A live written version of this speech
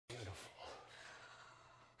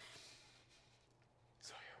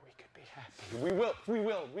happy. We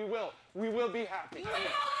will be happy. You will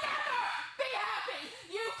never be happy!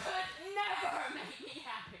 You could never make me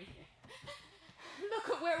happy! Look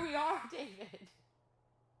at where we are, David.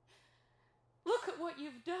 Look at what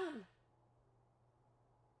you've done.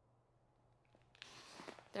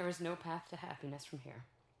 There is no path to happiness from here.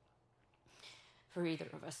 For either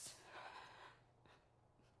of us.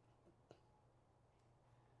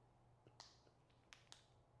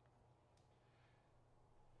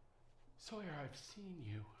 Sawyer, I've seen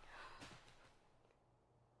you.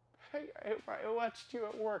 I watched you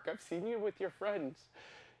at work. I've seen you with your friends.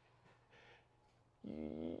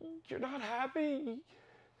 You're not happy.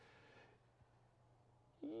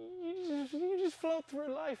 You just float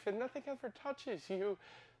through life and nothing ever touches you.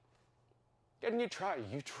 And you try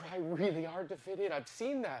really hard to fit in. I've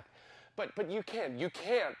seen that. But you can't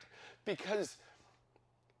because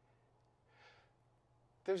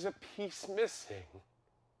there's a piece missing.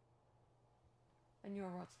 And you're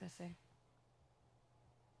what's missing?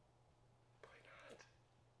 Why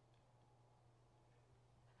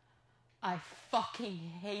not? I fucking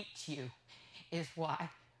hate you, is why. And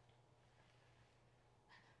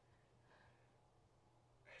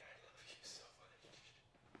I love you so much.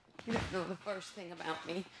 You don't know the first thing about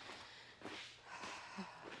me.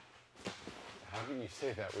 How can you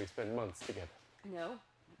say that? We spent months together. No.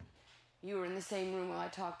 You were in the same room while I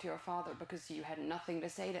talked to your father because you had nothing to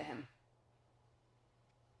say to him.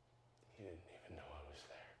 He didn't even know I was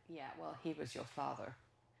there. Yeah, well, he was your father.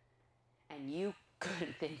 And you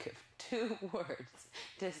couldn't think of 2 words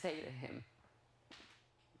to say to him.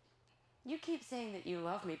 You keep saying that you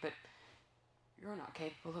love me, but you're not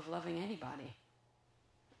capable of loving anybody.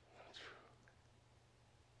 Not true.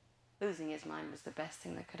 Losing his mind was the best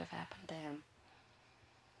thing that could have happened to him.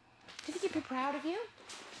 Do you think he'd be proud of you?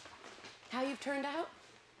 How you've turned out?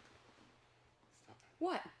 Stop it.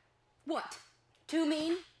 What? What? Too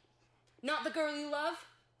mean? Not the girl you love?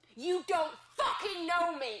 You don't fucking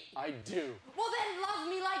know me! I do. Well then love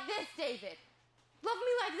me like this, David. Love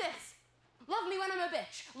me like this. Love me when I'm a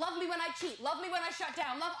bitch. Love me when I cheat. Love me when I shut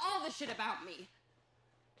down. Love all the shit about me.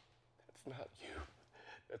 That's not you.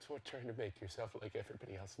 That's what trying to make yourself like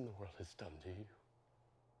everybody else in the world has done to you.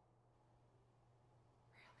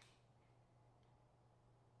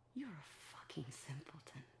 Really? You're a fucking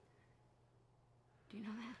simpleton. Do you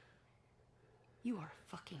know that? You are a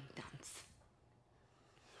fucking dunce.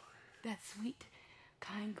 That sweet,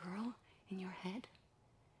 kind girl in your head,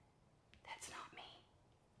 that's not me.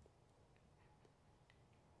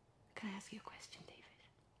 Can I ask you a question, David?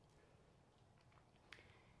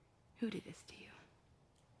 Who did this to you?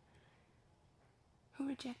 Who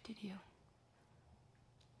rejected you?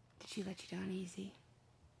 Did she let you down easy?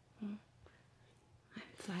 I'm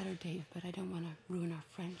flattered, Dave, but I don't want to ruin our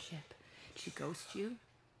friendship. Did she ghost you?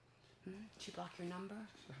 Did she block your number?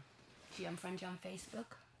 Or did she unfriend you on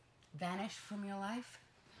Facebook? Vanish from your life?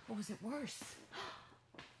 Or was it worse?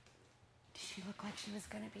 Did she look like she was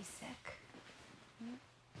gonna be sick?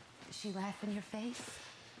 Did she laugh in your face?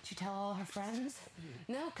 Did she tell all her friends?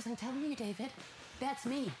 No, because I'm telling you, David, that's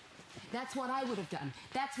me. That's what I would have done.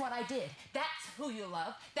 That's what I did. That's who you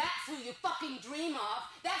love. That's who you fucking dream of.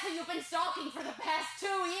 That's who you've been stalking for the past 2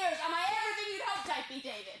 years. Am I everything you'd hoped I'd be,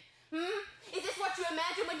 David? Is this what you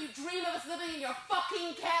imagine when you dream of us living in your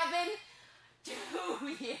fucking cabin? 2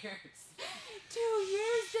 years. 2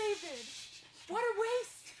 years, David. What a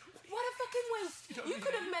waste. What a fucking waste. You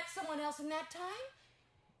could have met someone else in that time.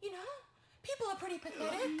 You know, people are pretty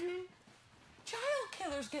pathetic. Child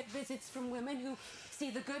killers get visits from women who see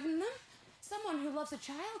the good in them. Someone who loves a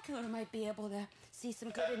child killer might be able to see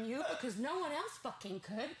some good in you because no one else fucking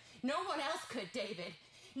could. No one else could, David.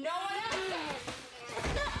 No one else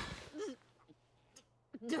could.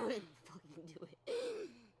 Do it. Fucking do it.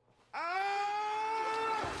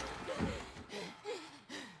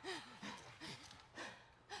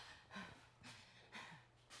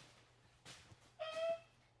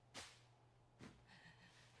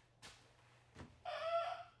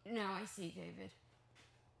 Now I see, David.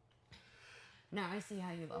 Now I see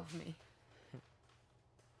how you love me.